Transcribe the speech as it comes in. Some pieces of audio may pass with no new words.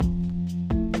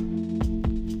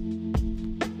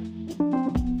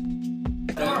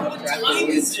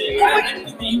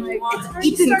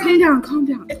Ethan, calm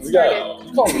down. It started.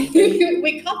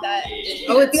 We caught that.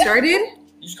 Oh, it started?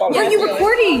 Are you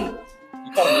recording?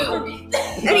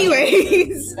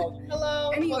 Anyways.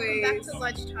 Hello. Welcome back to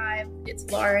Lunchtime. It's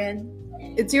Lauren.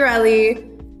 It's Yarieli.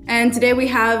 And today we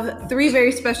have three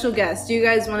very special guests. Do you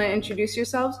guys want to introduce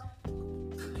yourselves?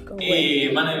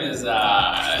 Hey, my name is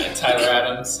Tyler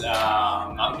Adams.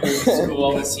 I'm new to school.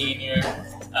 I'm a senior.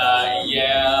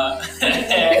 I'm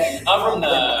from.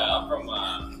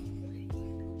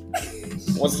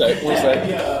 One sec.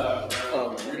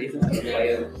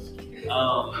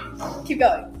 Keep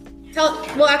going.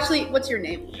 Actually, what's your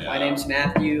name? Yeah. My name's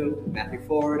Matthew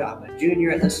Ford. I'm a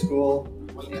junior at this school.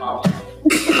 You had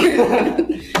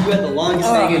the longest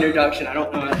thing introduction. I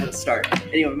don't know how to start.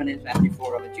 Anyway, my name's Matthew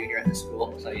Ford. I'm a junior at this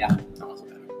school. So yeah.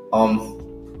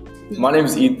 My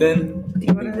name's Ethan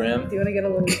Graham. Do you want to get a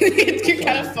little? You're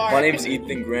kind of far. My name's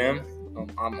Ethan Graham.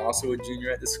 I'm also a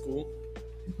junior at this school.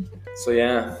 So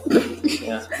yeah. All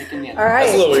right.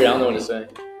 That's a little weird. I don't know what to say.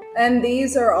 And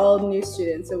these are all new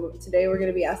students. So today we're going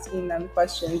to be asking them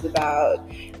questions about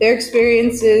their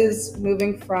experiences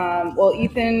moving from,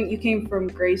 Ethan, you came from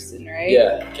Grayson, right?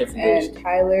 Yeah, I came from Grayson. And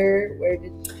Tyler, where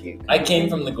did you come I came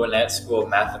from the Gwinnett School of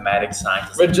Mathematics,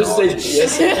 Science, But just say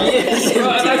GSMC.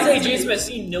 Well, if I say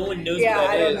GSMC, no one knows what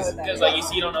that is.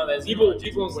 Because you don't know that. People in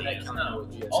Gwinnett don't know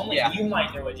what GSMC is. Only you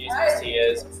might know what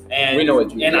GSMC is. And we know what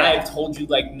GSMC is. And I've told you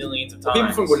millions of times.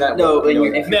 People from Gwinnett. People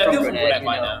from Gwinnett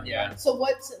might know. Yeah. So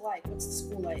what's it like? What's the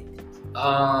school like?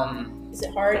 Is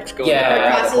it hard? Hard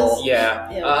classes?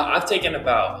 I've taken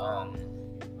about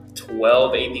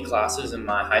 12 AP classes in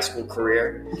my high school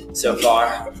career so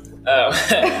far.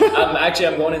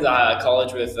 I'm going into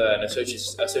college with an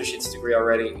associate's degree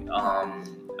already.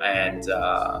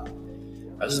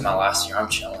 This is my last year. I'm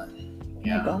chilling.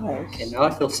 Yeah. Oh my gosh. Okay, now I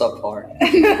feel subpar.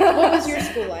 What was your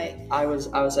school like? I was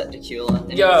at Tequila.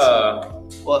 Yeah.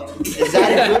 Is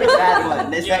that a good or bad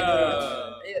one?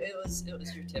 It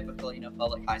was your typical,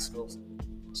 public high school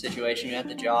situation. You had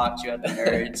the jocks, you had the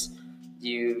nerds,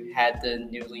 you had the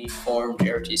newly formed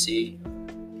ROTC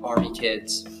Army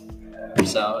kids.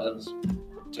 So it was.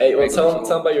 Hey, tell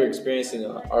them about your experience in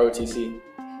ROTC.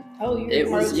 Oh, you it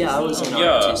was ROTC? Yeah, I was in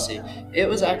ROTC. It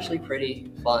was actually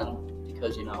pretty fun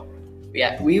because we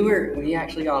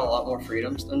actually got a lot more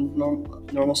freedoms than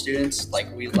normal students.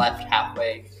 Like we left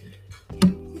halfway.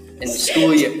 In the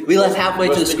school year, we left halfway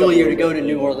to the school year to go to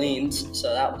New Orleans,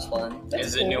 so that was fun.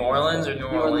 Is it New Orleans or New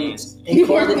Orleans? They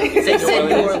said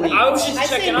New Orleans. I was just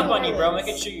checking up on you, bro,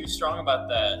 making sure you're strong about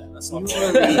that. That's not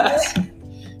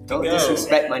Don't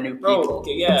disrespect my new people.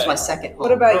 Okay, yeah. It's my second home.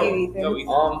 What about you, Ethan? Go,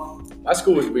 Ethan. My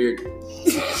school was weird.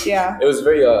 Yeah. It was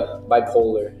very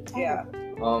bipolar. Yeah.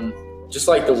 Just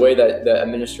like the way that the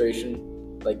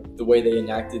administration, like the way they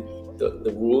enacted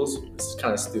the rules, it's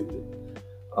kind of stupid.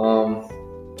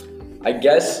 I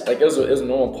guess it was a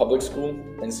normal public school,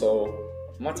 and so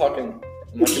I'm not talking.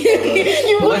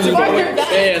 You looked farther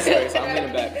back. Yeah, sorry, so I'm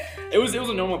getting back. It was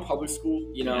a normal public school,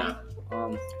 Yeah.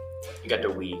 You got the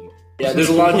weed. Yeah, there's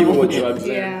a lot of people with drugs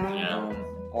there. Yeah.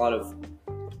 A lot of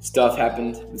stuff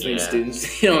happened between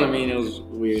students. You know what I mean? It was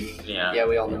weird. Yeah. Yeah,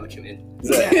 we all know what you mean.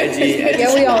 Edgy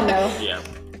Yeah, we all know. Yeah.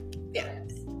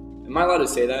 Am I allowed to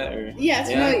say that? Or? Yes.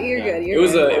 No, you're good. It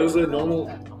was a normal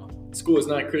school. It's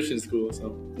not a Christian school,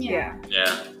 so. Yeah.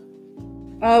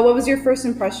 Yeah. What was your first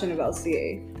impression of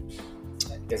LCA?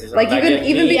 Like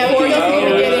even before the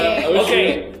beginning.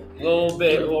 Okay.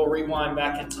 We'll rewind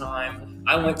back in time.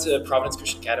 I went to Providence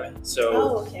Christian Academy,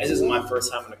 so this is my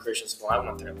first time in a Christian school. I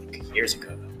went there years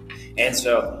ago, and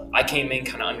so I came in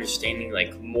kind of understanding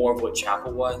more of what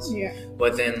chapel was. Yeah.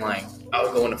 But then I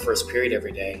would go into first period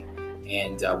every day,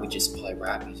 and we just play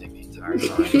rap music the entire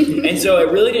time. And so it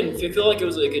really didn't feel like it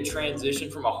was a transition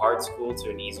from a hard school to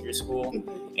an easier school,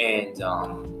 and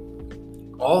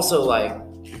also I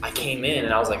came in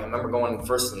and I was I remember going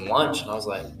first in lunch, and I was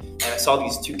and I saw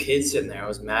these two kids sitting there. It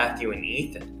was Matthew and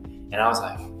Ethan, and I was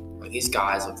these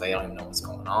guys look like they don't even know what's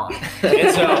going on.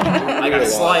 And so I got to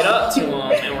slide up to them,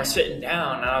 and we're sitting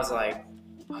down, and I was like,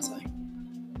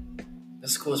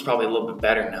 this school is probably a little bit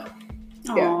better now.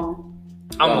 Yeah.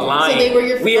 I'm lying. So they were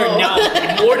your We are now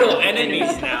mortal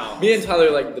enemies now. Me and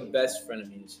Tyler are the best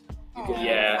frenemies.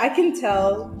 Yeah. I can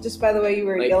tell just by the way you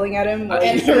were yelling at him.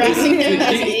 And harassing him.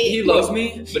 He loves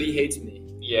me, but he hates me.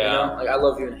 Yeah. I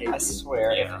love you and hate you. I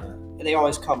swear. Yeah. And they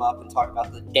always come up and talk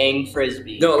about the dang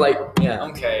frisbee. No, yeah.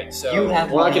 Okay, so you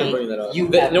have We're not money. gonna bring that up.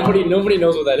 Nobody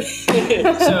knows what that is.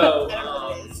 So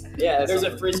yeah, there's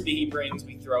a frisbee he brings.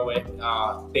 We throw it.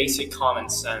 Basic common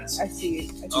sense. I see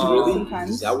really?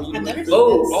 sometimes. Is that what you I've do? never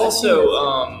seen this. Also,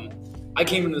 I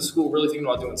came into the school really thinking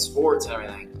about doing sports and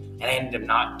everything. and I ended up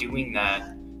not doing that.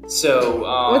 So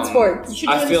What sports? You should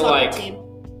I join feel the soccer like team.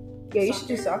 Yeah, you should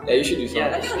do soccer. Yeah, you should do something.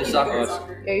 Yeah, you should do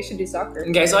soccer. Yeah, you should do soccer.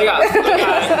 okay, so I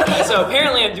got so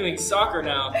apparently I'm doing soccer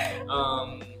now.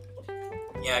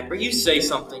 Yeah, but you say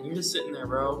something. You're just sitting there,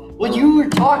 bro. Well, you were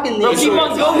talking. Bro, this keep whole on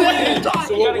time. going.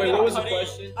 So what was the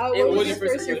question? What was Your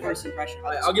your first impression?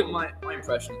 I'll give my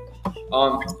impression.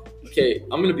 Okay,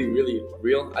 I'm gonna be really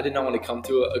real. I did not want to come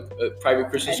to a private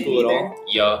Christian school at all.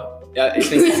 Yeah, I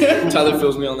think Tyler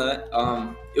feels me on that.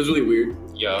 It was really weird.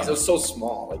 Yeah. It was so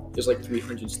small. Like there's like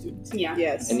 300 students. Yeah.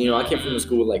 Yes. And I came from a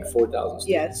school with like 4,000 students.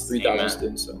 Yes. 3,000 Amen.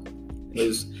 students. So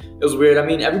it was weird. I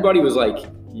mean, everybody was like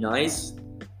nice,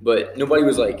 but nobody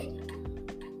was like,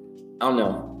 I don't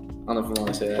know if I want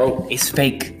to say that. Bro, it's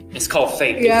fake. It's called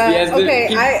fake. Yeah.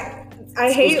 Okay.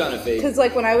 I hate kind of fake. because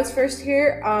like when I was first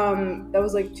here, that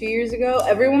was like 2 years ago.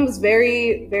 Everyone was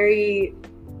very, very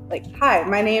like, "Hi,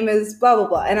 my name is blah blah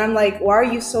blah," and I'm like, "Why are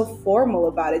you so formal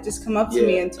about it? Just come up to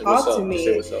me and like, talk what's to up? me."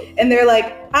 Say what's up. And they're like,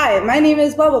 "Hi, my name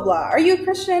is blah blah blah. Are you a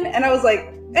Christian?" And I was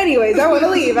like, "Anyways, I want to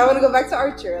leave. I want to go back to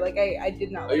Archer." Like I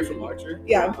did not. Are you like from it. Archer?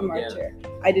 Yeah, I'm from Archer.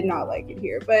 I did not like it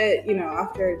here, but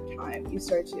after time, you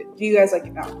start to. Do you guys like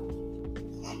it now?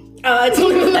 I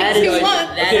told you That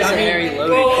is a very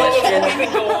loaded question. Before we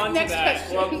even go on to Next that,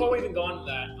 question. bro, before we even go on to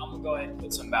that, I'm gonna go ahead and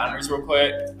put some boundaries real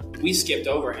quick. We skipped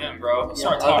over him, bro.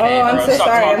 Start Yeah. talking, Oh, I'm bro. so Start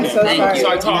sorry. talking. I'm so Thank sorry. you.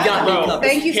 Start You talking, got me bro. covered.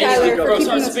 Thank you, Hey, Tyler, for bro, keeping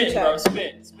start us in spitting, check. bro.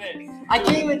 Spit. I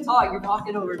can't even talk. You're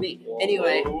talking over me.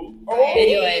 Anyway,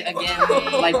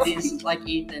 again, like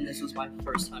Ethan, this was my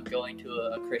first time going to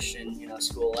a Christian,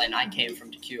 school, and I came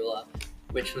from Tequila,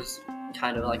 which was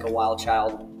kind of like a wild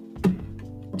child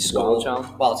school.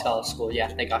 Wild child school.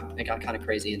 Yeah, they got kind of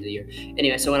crazy into the year.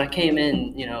 Anyway, so when I came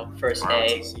in, first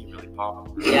day. Really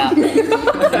popping. Yeah,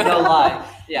 no lie.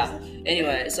 Yeah.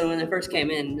 Anyway, so when I first came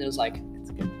in, it was like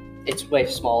it's way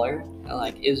smaller.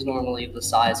 Like it was normally the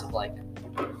size of like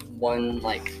one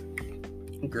like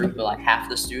group of like half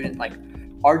the student. Like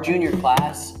our junior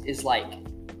class is like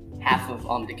half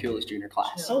of Tequila's junior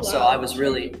class. Oh, wow. So I was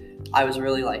really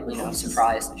like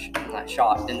surprised and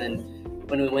shocked. And then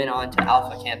when we went on to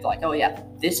Alpha Camp, they're like, oh yeah,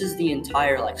 this is the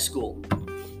entire like school.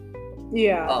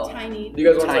 Yeah. Oh. Tiny. You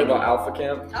guys want to Tiny. talk about Alpha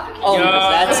Camp? Oh,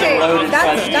 Yeah. that's Okay, a loaded that's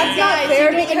question. not Guys,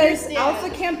 fair you don't because understand. Alpha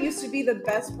Camp used to be the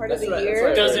best part That's of the right, year. that's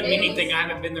right. Doesn't mean anything. I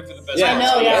haven't been there for the best Yeah, I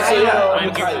know, part. yeah, I know. I'm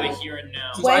here for Tyler. the here and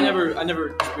now. Since When- I never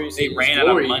experienced They its ran out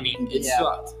of glory, money. It Yeah.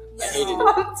 sucked. I hated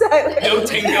it. Tyler. No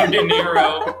Tango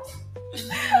Dinero.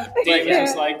 Dave Yeah. was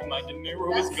just like, my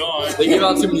dinero is gone. They give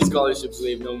out too many scholarships, so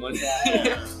they have no money.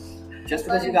 Yeah. Just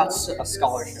because you got a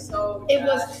scholarship. It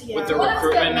was With the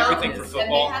recruitment and everything for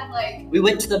football. And they had like We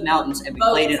went to the mountains and we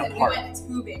boats played in and a park. we went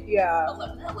tubing. Yeah.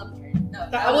 11th grade. No,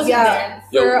 I wasn't Yeah.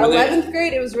 Yo, For when they- 11th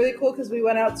grade, it was really cool because we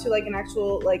went out to like an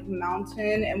actual like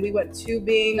mountain and we went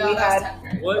tubing. No, we that was had 10th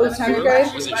grade. What? Oh, 10th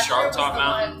grade? Was it Sharp Top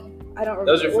Mountain? I don't remember.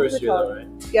 That was your what first it year, called? though, right?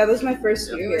 Yeah, that was my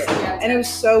first year here. Yeah, And it was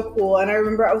so cool. And I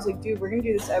remember I was like, dude, we're gonna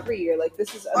do this every year. Like,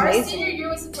 this is Our amazing. senior year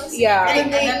was supposed to Yeah. be great,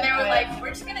 And and they- then they were like, we're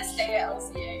just gonna stay at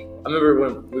LCA. I remember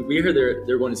when we heard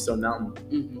they're going to Stone Mountain.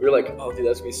 Mhm. We were like, oh, dude,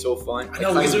 that's gonna be so fun. I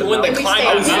know, because we went And to we climb stayed-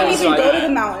 out We didn't mountains. even outside go to that.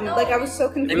 the mountain. Like, I was so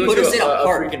They confused. We put went us to in a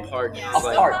park. freaking park. Yeah. I was A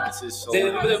like, park. this is so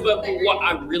But what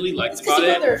I really liked about Because you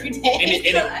go it, there every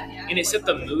day. and it set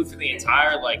the mood for the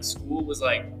entire like school. Was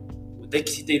like they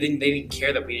didn't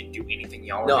care that we didn't do anything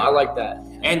y'all were No, doing. I like that.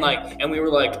 And we were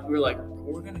like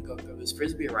we're gonna go throw this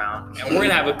frisbee around and we're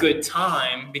gonna have a good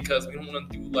time because we don't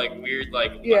want to do like weird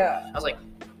like Yeah. I was like,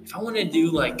 if I want to do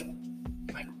like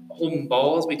holding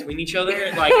balls between each other,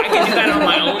 like I can do that on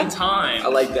my own time. I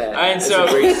like that. And That's so- a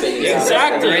great thing. Yeah.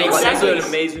 Exactly, That's exactly. an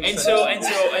amazing. And so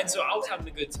I was having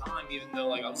a good time, even though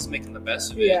like I was making the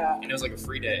best of it. Yeah. And it was like a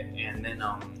free day. And then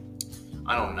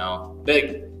I don't know.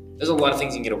 But there's a lot of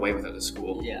things you can get away with at the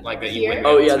school. Yeah. Like that you Here? wouldn't.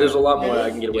 Oh be able yeah, to. there's a lot more I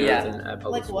can get away Yeah. with than at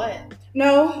public Like school. what?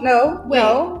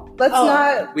 No. Let's Oh.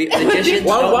 not. Magicians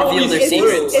Why don't won't reveal we their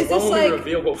spoil secrets. Is Why this won't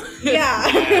we like- reveal?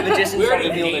 Yeah. Magicians We don't already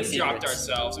reveal their name dropped secrets.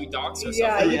 ourselves. We doxed ourselves.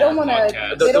 Yeah, you Yeah. don't want to.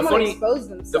 Podcast. They The don't want to funny- expose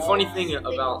themselves. The funny thing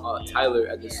about Tyler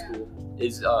at this school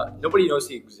is nobody knows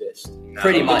he exists. No.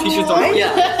 Pretty The much. teachers don't know.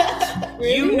 Yeah.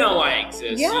 You know I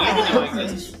exist. Yeah. You know I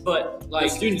exist. But The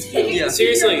like students do. Yeah.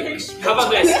 seriously, how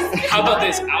about this? How about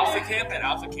this? Alpha Camp at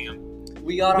Alpha Camp.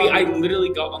 I literally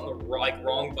got on the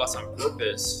wrong bus on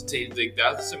purpose to the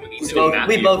that's with Ethan and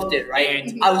Matthew. We both did, right?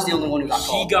 And I was the only one who got He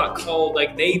called. got called.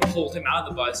 Like they pulled him out of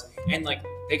the bus, and like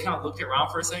they kind of looked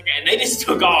around for a second, and they just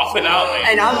took off without me.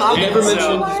 And I'm And never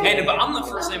so- mentioned- but I'm the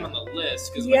first name on the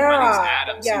list because Yeah, my name's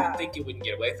Adam, so yeah. you'd think you wouldn't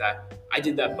get away with that. I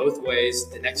did that both ways.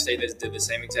 The next day, they did the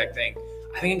same exact thing.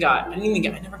 I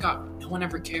never got. No one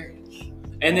ever cared.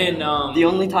 And then The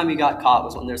only time you got caught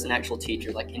was when there's an actual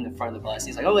teacher like in the front of the bus.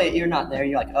 He's like, "Oh wait, you're not there."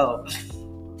 You're like, "Oh."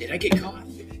 did I get caught?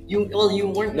 You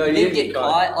weren't. No, you didn't didn't get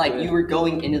caught. Like you were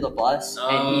going into the bus,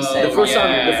 and he said Oh, The first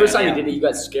time yeah. you did it, you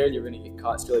got scared you were gonna get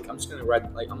caught. So you're like, I'm gonna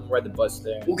ride the bus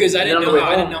there. Well, because I And didn't then on the know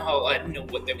way I home- didn't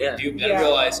know what they would Yeah. do, but Yeah. I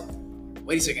realized,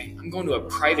 wait a second, I'm going to a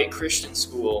private Christian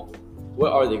school.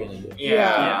 What are they gonna do?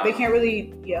 Yeah. They can't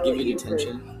really yell Give at you you for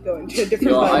detention? going to a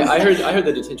different Yo, bus. I heard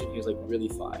the detention here is like really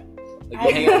fly.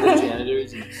 Like you hang out with the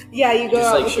janitors. And Yeah, you go Just,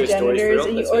 out like, with the share stories for janitors, real?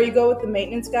 and That's or it. you go with the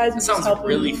maintenance guys and That just sounds help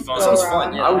really them fun. go sounds around.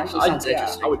 fun. Yeah, I would. actually sounds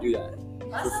interesting. I would do that.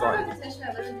 Last For time fun. I was detention,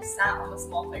 I literally sat on the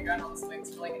small playground on the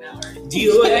swings for like an hour. Do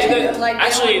you Like,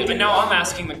 actually? they Now I'm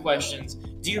asking the questions.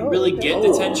 Do you Oh, really okay. get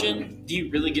Oh. detention? Do you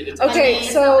really get detention? Okay, I mean,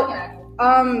 it's so- not like an actual-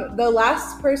 The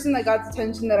last person that got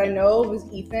detention that I know was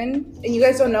Ethan, and you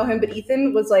guys don't know him, but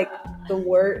Ethan was like the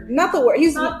worst. Not the worst.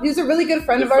 He's a really good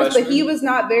friend The of ours, but freshman? he was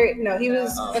not very. No, he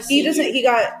was. Oh. He doesn't. He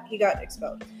got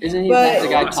expelled. Isn't he But- the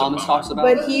guy But- Thomas talks about?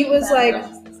 But he was like,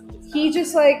 he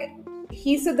just like,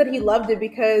 he said that he loved it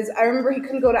because I remember he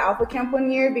couldn't go to Alpha Camp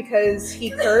one year because he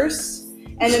cursed,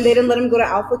 and then they didn't let him go to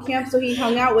Alpha Camp, so he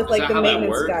hung out with Is like that the how that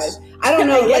maintenance works? guys. I don't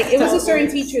know, Yes, like it was a that's certain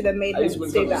how it works. teacher that made I him just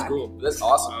wouldn't stay come to back. school. But that's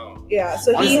awesome. Oh. Yeah,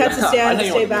 so he Honestly, had to stay I on think to I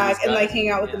stay want back maintenance and like guys. hang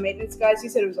out with the Yeah. maintenance guys. He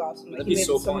said it was awesome. Like That'd he be made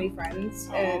so so many fun. friends,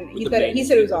 Oh, and with he the said he maintenance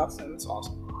said it was people. awesome. That's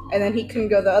awesome. And then he couldn't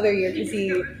go the other year because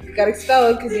he got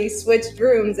expelled because he switched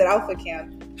rooms at Alpha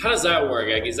Camp. How does that work?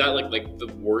 Like, is that like the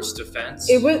worst offense?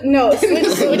 It was no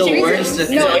switching worst rooms. of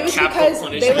No, it. it was Capital because they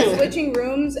punishment. were switching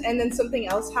rooms, and then something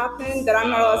else happened that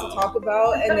I'm not allowed to talk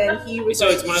about. And then he was So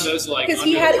like, it's one of those like because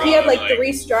he under the had rug, like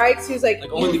 3 strikes. He was like,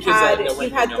 Like, only the you've kids that had know you've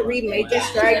what had they know. 3 major Yeah.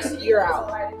 strikes. You're out.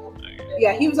 Okay.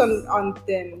 Yeah, he was on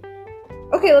thin.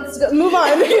 Okay, let's move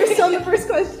on. We're still on the first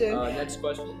question. Next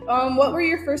question. What were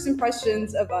your first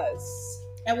impressions of us?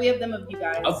 And we have them of you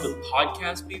guys. Of the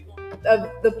podcast people, Of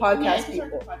the podcast Yeah, just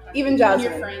people. our podcast. Even Your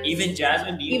Jasmine. friends. even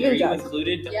Jasmine, do you, Even are you Jasmine.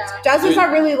 included? Yeah. Jasmine's Dude,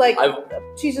 not really like, I've-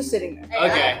 she's just sitting there. Hey,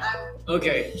 Okay. I'm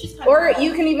Okay. She's kind of Or cool.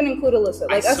 you can even include Alyssa,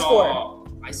 like us 4.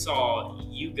 I saw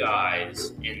you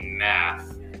guys in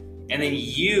math, and then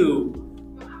you.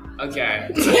 Okay.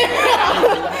 No,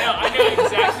 I know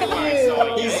exactly what I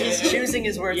saw. You. He's choosing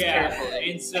his words Yeah,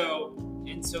 carefully. and so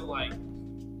like,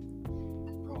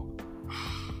 bro,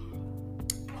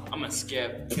 I'm gonna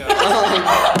skip. Go.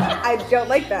 I don't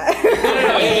like that.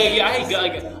 Yeah, I didn't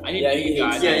Yeah, know you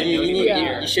guys. yeah, I didn't know you- you you- were yeah.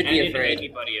 here. you should And be I didn't afraid. know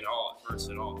anybody at all, at first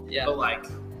at all. Yeah. But like,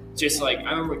 just like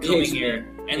I remember He coming hates me. here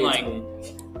and He hates like me.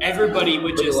 everybody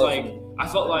would But he just loves like. me. I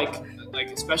felt like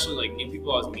especially like new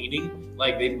people I was meeting,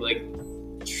 like they like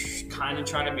kind of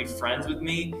trying to be friends with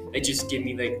me. They just give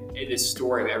me like this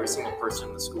story of every single person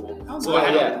in the school. Oh, So I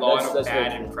had yeah, a lot that's of very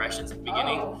bad true. impressions at the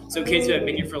beginning. Oh. So kids who had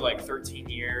been here for like 13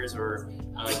 years or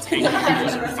like 10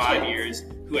 years or 5 years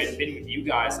who had been with you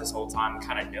guys this whole time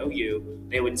kind of know you,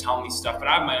 they would tell me stuff, but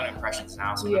I have my own impressions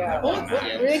now, so Yeah. I'm not What? really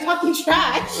mad. Were they talking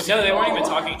trash? No, they weren't even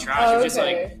talking trash. Oh, It's just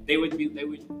okay. like they would gave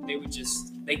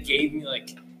me like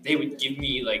they would give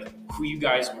me like who you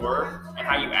guys were and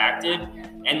how you acted,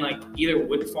 and like either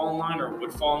would fall in line or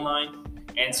would fall in line.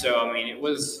 And so I mean, it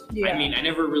was. Yeah. I mean, I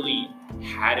never really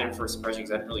had a first impression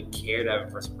because I didn't really care to have a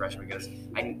first impression because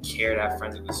I didn't care to have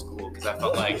friends at the school because I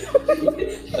felt like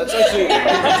That's actually.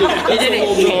 He didn't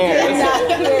whole care. Did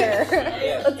that's not a-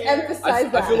 care. Let's emphasize I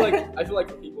that. feel like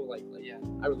for people like Yeah.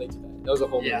 I relate to that. That was a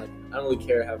whole Yeah. like I don't really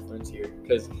care to have friends here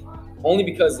because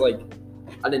like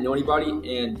I didn't know anybody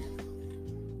and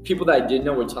people that I did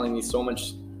know were telling me so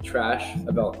much trash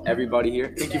about everybody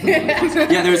here. Thank you for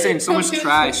yeah, they were saying so much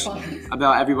trash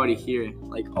about everybody here,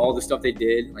 like all the stuff they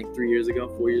did like 3 years ago,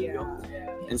 4 years ago,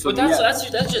 and so but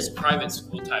that's just private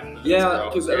school type moves, Yeah, bro.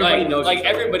 'cause everybody like, knows like each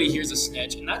other. everybody here's a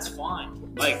snitch, and that's fine.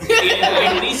 Like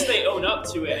at least they own up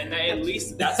to it, and at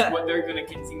least that's what they're gonna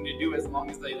continue to do as long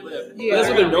as they live. Yeah. That's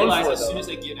what They're they're gonna known realize for, as soon though. as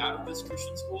they get out of this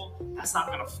Christian school, that's not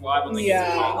gonna fly when they Yeah.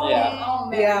 get to college. Yeah. Oh,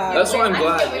 man. Yeah. That's why I'm I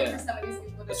glad, can't wait yeah. for some of these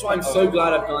people to That's why I'm go. so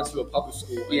glad I've gone to a public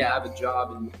school and Yeah. have a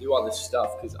job and do all this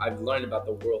stuff because I've learned about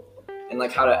the world and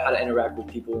like how to interact with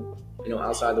people, you know,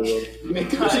 outside the world.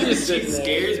 She sitting there.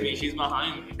 scares me. She's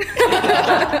behind me.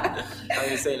 I'm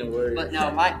just saying a word. But no,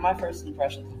 my first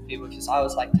impressions of people, because I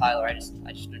was like Tyler, I just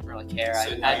didn't really care. So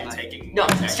I now had you're my taking no, more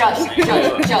shush,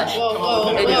 text. shush. Whoa, whoa,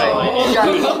 Anyway, whoa.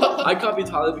 shut I copied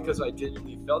Tyler because I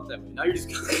genuinely felt that way. Now you're just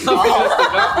Oh, copying us to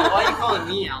copy. why are you calling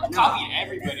me out? Copy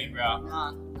everybody, bro.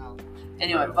 No.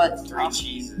 Anyway, but 3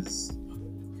 cheeses.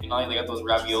 You know, they got those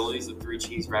raviolis, the 3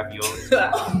 cheese raviolis.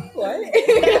 What?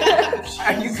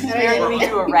 are you comparing me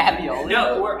to a ravioli?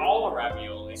 No, we're all a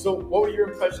ravioli. So, what were your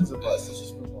impressions of us? Let's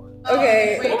just move on.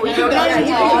 Okay. Wait, What were wait, your- wait, Yeah, wait,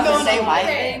 you wait, can wait, go okay, say my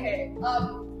okay, thing.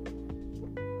 okay.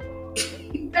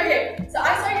 Okay, Okay, so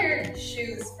I saw your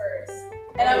shoes first,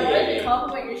 and I wanted to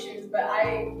compliment your shoes, but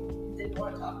I didn't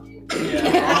want to talk to you.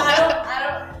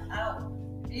 Yeah. I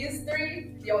don't. These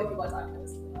three, the only people I talk to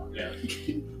this about. Yeah.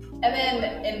 And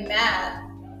then in math,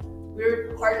 we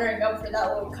were partnering up for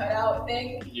that little cutout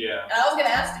thing. Yeah. And I was gonna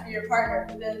ask to be your partner,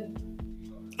 but then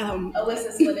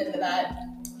Alyssa slid into that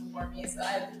for me, so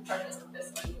I partnered with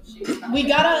this one. She was not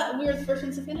We were the first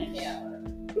ones to finish. Yeah.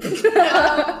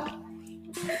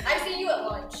 I see you at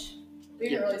lunch. We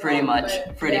didn't really Pretty talk, much.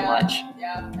 but Pretty yeah, much.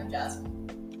 Yeah, I'm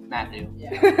Jasmine. Matthew.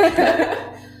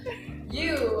 Yeah.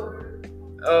 You.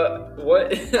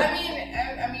 What? I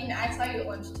mean, I saw you at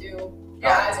lunch too.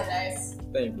 Your eyes are nice.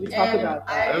 Thank you. We talk about I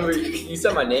that. remember you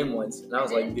said my name once, and I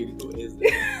was like, dude, who is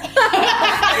this?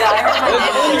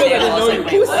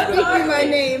 Who's speaking my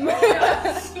name?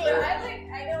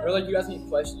 Or like you asked me a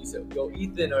question, you said, yo,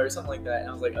 Ethan, or something like that, and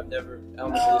I was like, I don't know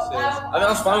who this is. I mean, I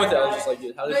was fine with it. I was just like,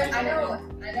 dude, how does But she I know?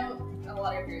 know a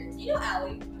lot of your. You know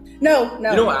Allie. No. You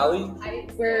know Allie?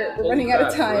 We're Holy running out of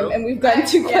crap, time, bro. and we've gotten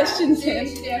 2 questions in. I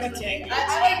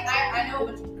know a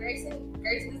bunch of Grayson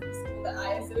is the school that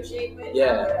I associate with.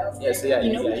 Yeah. Yeah, so yeah,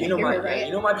 You know you know my her, right?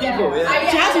 you know my people, yeah.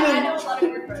 I know a lot of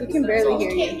your friends. We can barely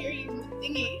hear Can't you. hear you.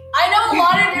 Thingy. I know a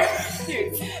lot of your.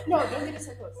 No, don't get us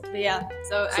so close. But yeah,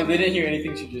 so So they didn't hear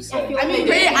anything she just said. I mean,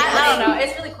 I don't know.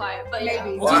 It's really quiet, but yeah.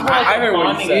 Maybe. Well, I heard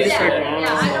what you said. Yeah,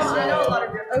 I know a lot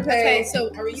of your friends. Okay, So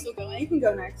are we still you going? can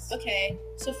go next. Okay,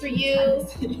 so for you,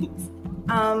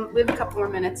 we have a couple more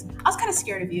minutes. I was kind of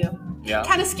scared of you. Yeah.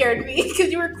 Kind of scared me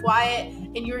because you were quiet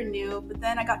and you were new, but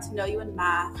then I got to know you in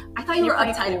math. I thought you You're were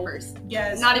pretty uptight cool. at first.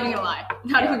 Yes. Not even gonna lie.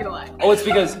 Not even gonna lie. Oh, it's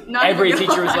because Not every even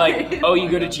teacher was gonna like, lie. oh, you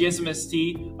go to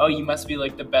GSMST, oh, you must be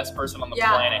like the best person on the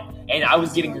Yeah. planet. And I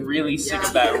was getting really sick Yeah.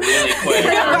 of that really quick.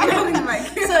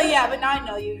 So yeah, but now I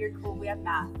know you. You're cool. We have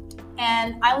math,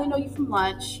 and I only know you from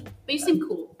lunch, but you seem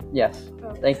cool. Yes.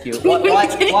 Thank you. Why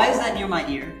is that near my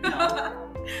ear?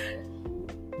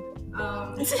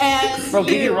 No. And Bro,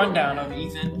 give you, your rundown of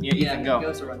Ethan. Yeah, Ethan, go.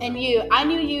 And you, I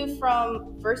knew you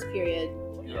from first period,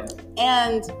 Yeah.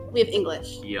 and we have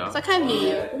English. Yeah. So I kind of knew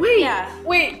you. Wait. Yeah.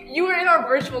 Wait, you were in our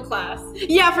virtual class.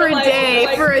 Yeah, for a Like- day.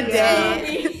 like- For a yeah.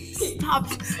 day. Stop.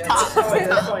 That's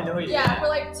Stop. how I know you. Yeah, for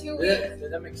like 2 weeks.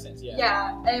 That makes sense, yeah.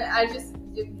 Yeah, and I just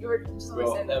you were just always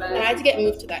Bro, saying that that. And I had to get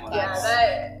moved to that Yeah, class.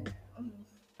 that.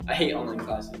 I hate online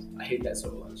classes. I hate that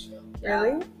so much.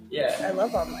 Really? Yeah. I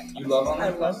love online. You love online I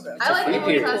love classes? them. It's I a like free online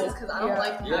period. classes because I don't Yeah.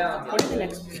 like. Yeah. Go to the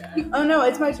next one. Oh no,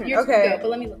 it's my turn. Yours Okay. go, but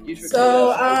let me look.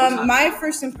 So, my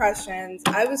first impressions,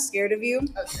 I was scared of you.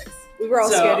 Oh, 6. We were all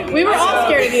So- scared of you. We were all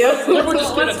scared of you.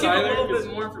 Let's give a little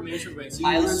bit more information. But you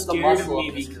were Tyler's the scared of muscle me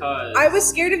of this because I was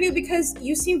scared of you because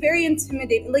you seem very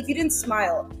intimidating. Like you didn't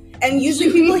smile, and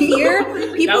usually people here,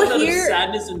 that was out of here.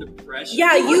 sadness and depression.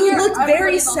 Yeah, you You're looked already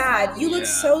very so sad. sad. You looked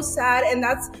Yeah. so sad, and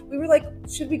we were like,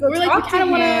 should we go We're like, talk we kind of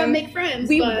to want to him? make friends.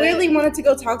 We but really wanted to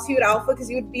go talk to you at Alpha because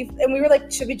you would be, and we were like,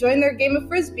 should we join their game of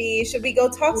frisbee? Should we go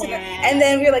talk to them? Nah. And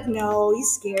then we were like, no, he's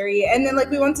scary. And then like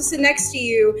we wanted to sit next to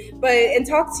you, and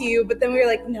talk to you, but then we were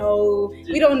like, no,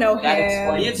 we don't know That him.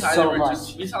 explains Me and Tyler so were much.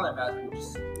 just, me and Tyler and Matthew were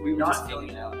just We were not just feeling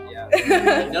it out. Yeah.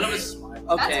 Yeah. None of us smiled.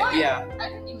 Okay, That's why yeah.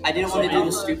 I I didn't want to do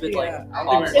the stupid like Yeah.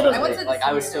 opposite. It was- I went to the Like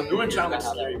I was still senior night. We were trying to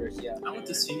how that be works. Yeah. I went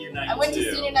to senior night I went to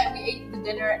too. senior night. We ate the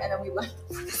dinner and then we left.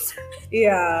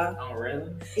 Yeah, Oh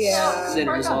really? yeah.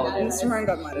 Sinners all Mark got day. mad at Mr. Martin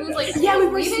got mad He at was us. like, Yeah, we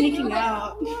were leaving? sneaking We were like,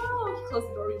 out. No. Close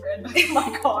the door. We ran back to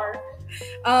my car.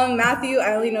 Matthew,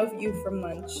 I only know you from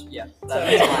lunch. Yeah.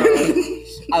 That's fine.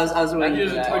 I was waiting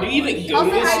for Or do that. you even go I'll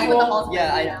to say this hi to you in the school? halls.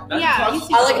 Yeah, That's Yeah, tough. you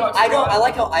seem- I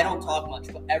like how I don't talk much,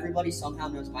 but everybody somehow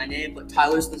knows my name. But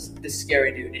Tyler's the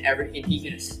scary dude, and he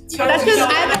can. So that's because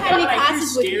I haven't had any Like, you're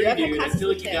classes with you. scary, I've had dude. I classes feel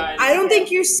like with you him. guys. I don't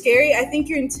think you're scary. I think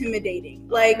you're intimidating.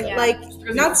 Like, Yeah.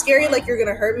 not scary like you're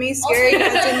gonna hurt me. Scary Also,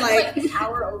 as in like,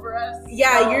 tower over us.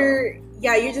 yeah, So- you're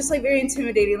just like very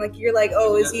intimidating. Like you're like,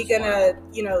 oh, is he gonna,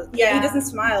 yeah, Yeah. he doesn't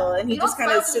smile and he You just don't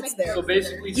kind of smile, sits you there. So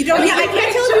basically, You don't. Yeah, I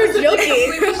can't tell if you were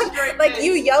joking. Like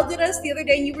you yelled at us the other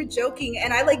day and you were joking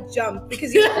and I like jumped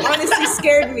because you honestly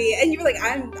scared me and you were like,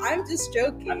 I'm just I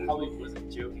joking. probably wasn't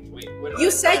joking. Wait, what? You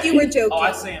said you were joking. Oh,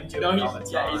 I say I'm joking No, all the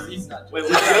he's, time. yeah, he's not. Wait, You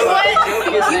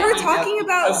were talking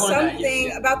about I was wondering,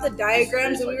 something about the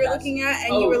diagrams that we were looking at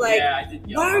and Oh, you were like, yeah, I did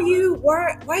yell why are about you?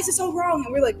 Why is it so wrong?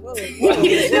 And we're like, whoa. No,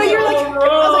 you're like, I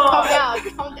was like, calm down,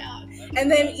 calm down.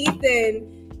 And then Ethan,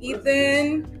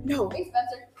 no, Hey,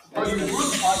 Spencer. Bro, you ruined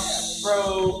the podcast.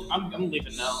 Bro, I'm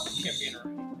leaving now. You can't be in a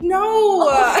room. no,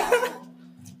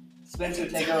 Spencer,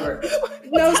 take over.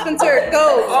 no, Spencer,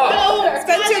 go. Oh.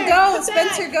 Spencer, go.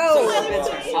 Spencer, go.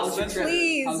 Spencer, how was your trip?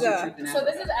 Please. How was your trip in So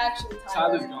this is actually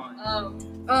Tyler's Tyler.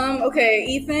 gone. Okay,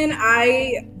 Ethan,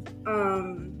 I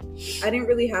I didn't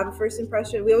really have a first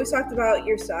impression. We always talked about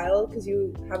your style because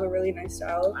you have a really nice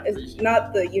style. It's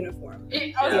not the uniform.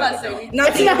 I was about to say.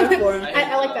 Not the uniform.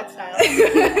 I like that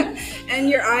style. And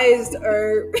your eyes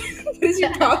are, what is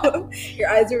your problem? Your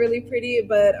eyes are really pretty,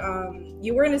 but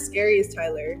you weren't as scary as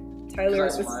Tyler. Tyler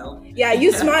was, yeah,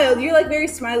 you smiled. You're like very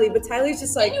smiley, but Tyler's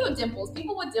just like. And you with dimples.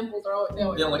 People with dimples are always. They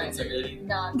don't like intimidating.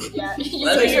 Nah, yeah. That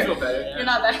makes you feel better. You're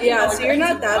not that. Yeah, so you're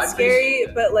not that scary,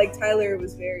 but like Tyler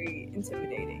was very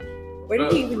intimidating. Where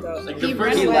did he even go? Like He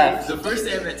left. The first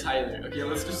day I met Tyler. Okay,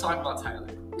 let's just talk about Tyler.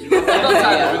 We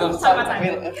love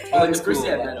Tyler. Like the first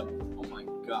day I met him. Oh my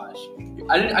gosh.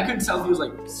 I couldn't tell if he was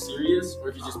like serious or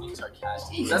if he's just being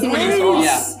sarcastic. That's what he thought.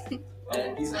 Yeah.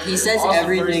 And He says awesome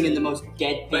everything person. in the most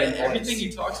deadpan But voice. everything he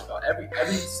talks about, every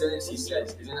sentence he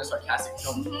says is in a sarcastic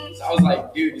tone. So I was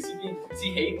like, dude, does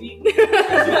he hate me? Is he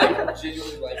like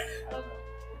genuinely like, I don't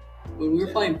know. When we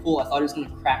were playing pool, I thought he was gonna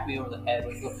crack me over the head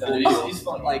with the No, pool. dude, he's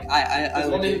funny. Like I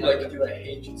One day legit he'd be like, dude, I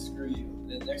hate you, screw you. And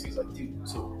then next he's like, dude,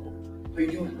 so what are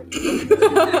you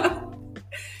doing?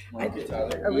 Okay,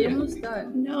 Tyler. Are we almost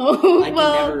done? No. I can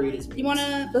Well, never read his. you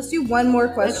wanna? Let's do one more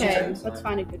question. Okay, let's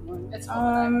find a good one. It's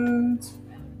fine.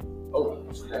 Oh,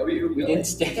 yeah, We didn't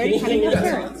stay. They're kind of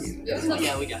different.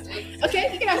 Yeah, we got it.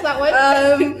 Okay, you can ask that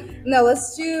one. No,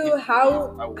 let's do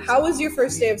how was your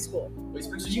first day of school? Wait,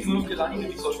 Spencer, you move because I need to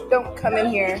be closer. Don't come in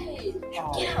here.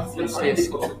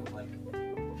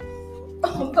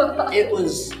 It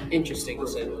was interesting to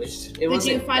say the least. It Did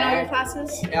wasn't you find all your bad.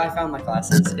 classes? Yeah, I found my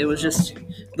classes. It was just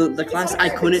the class I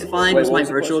couldn't find was my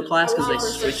virtual class because they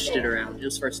switched it around. It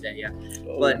was first day, yeah.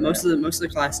 But most of the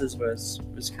classes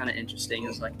was kind of interesting. It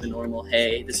was like the normal,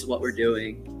 hey, this is what we're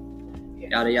doing,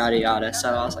 yada yada yada. So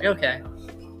I was like, okay.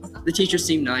 The teachers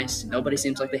seem nice. Nobody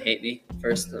seems like they hate me.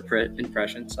 First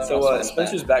impression. So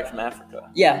Spencer's back from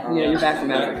Africa. yeah, you're back from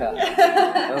Africa.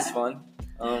 That's fun.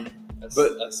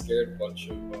 But I scared a bunch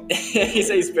of he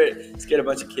said he scared a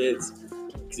bunch of kids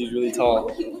because he's really tall.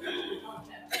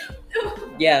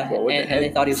 Yeah, Well, what the and heck? they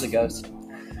thought he was a ghost.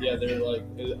 Yeah, they're like,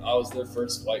 I was their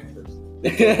first white person.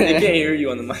 They can't hear you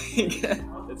on the mic.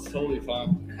 It's totally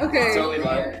fine. Okay. Totally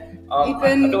fine.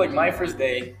 Ethan- I feel like my first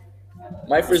day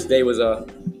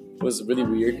was really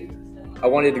weird. I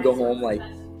wanted to go home like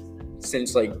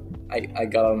since like I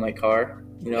got out of my car.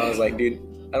 You know, I was like, dude,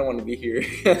 I don't want to be here.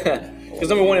 Because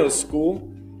number one, it was school,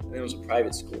 and it was a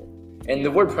private school. And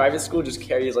the word private school just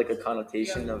carries like a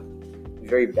connotation of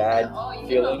very bad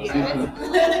feelings.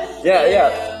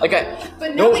 Yeah. Like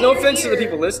But now that no you're offense to the here-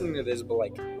 people listening to this, but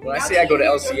like when I now say that I go to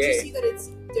you're here, Don't you LCA, see that it's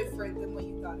different than what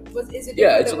you thought? Is it?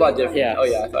 yeah, different it's a than lot what you different. Yeah. Oh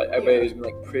yeah, I thought everybody was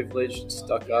like privileged,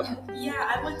 stuck up. Yeah,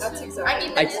 I went to. That's exactly. I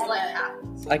mean, that is like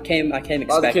that. I came A lot of the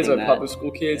expecting kids are that. public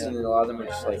school kids, Yeah. and then a lot of them are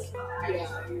just like, Yeah.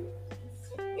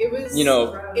 It was. you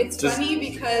know, It's just funny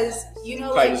because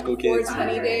private like school kids.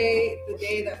 420 day, the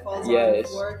day that falls on Yes.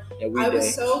 before. yeah, we I was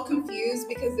day. so confused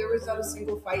because there was not a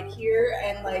single fight here,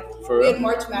 and like For we real? had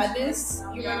March Madness.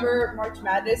 You remember March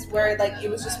Madness, where like it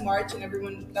was just March and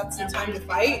everyone that's the time to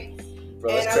fight.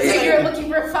 Bro, and that's I was So crazy. you were looking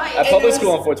for a fight. At and public it was-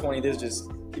 school on 420, there's just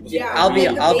people. Yeah, I'll be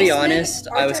in the honest,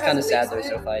 I Archer was has kinda a sad there was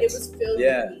no basement. fights. It was filled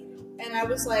Yeah. with meat. And I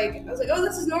was like, oh,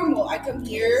 this is normal. I come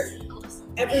here,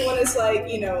 everyone is like,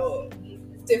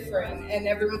 different, and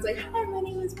everyone's like, hi, my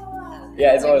name is Paula.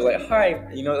 Yeah, it's always like, hi,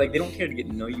 like they don't care to get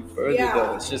to know you further Yeah.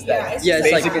 though. It's just Yeah, that it's Yeah, just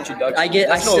it's basic like- introduction. I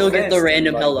That's no still get offense the to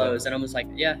random anybody, hellos, and I was like,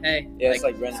 yeah, hey. but- Yeah, it's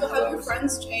like random So have your hellos.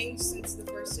 friends changed since the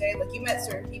first day? Like you met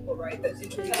certain people, right? That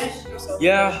introduced yourself.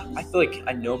 Yeah, I feel like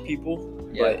I know people,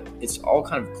 but it's all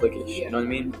kind of cliquish. You know what I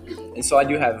mean? And so I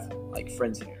do have like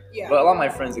friends here, Yeah. but a lot of my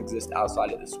friends exist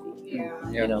outside of the school. Yeah.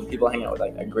 You know, people hang out with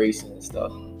like Grayson and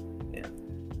stuff.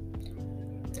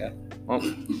 Yeah. Well,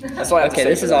 that's all I have to Okay, say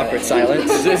this for is that. awkward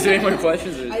silence. Is there any more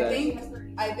questions? Or is I that think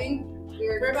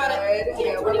we're about good.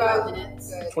 Yeah, we're about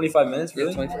good. 25 minutes?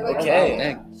 Really? 25. Okay.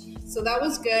 Dang. So that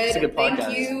was good. It's a good Thank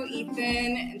podcast. you,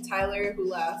 Ethan and Tyler, who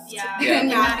left. Yeah. And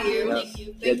Yeah. Matthew. Yeah. Thank you.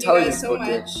 Thank Yeah, you Tyler guys just so booked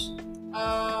it.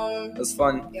 much. It was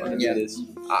fun. Yeah. Fun to Yeah. do this.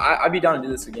 I'd be down to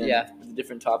do this again. Yeah. With a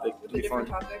different topic. With It'd a be fun.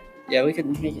 different topic. Yeah,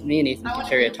 me and Ethan could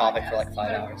carry a topic for like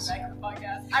 5 hours. I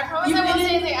promise I won't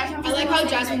say anything. I like how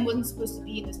Jasmine wasn't supposed to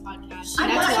be in this podcast. I'm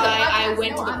That's not in the why I podcast.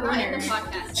 went to No, the I'm not in corner. the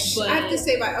podcast. But I have to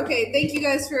say bye. Okay, thank you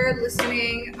guys for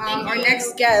listening. Our you.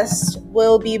 next guest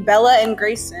will be Bella and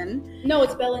Grayson. no,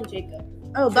 it's Bella and Jacob.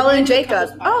 Oh, Bella and Jacob.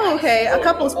 Oh, okay, a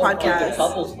couples The podcast.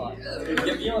 couples podcast.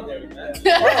 Get me on there, man.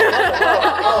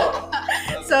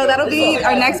 So that'll be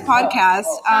our next podcast.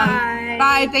 Bye.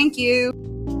 Bye. Thank you.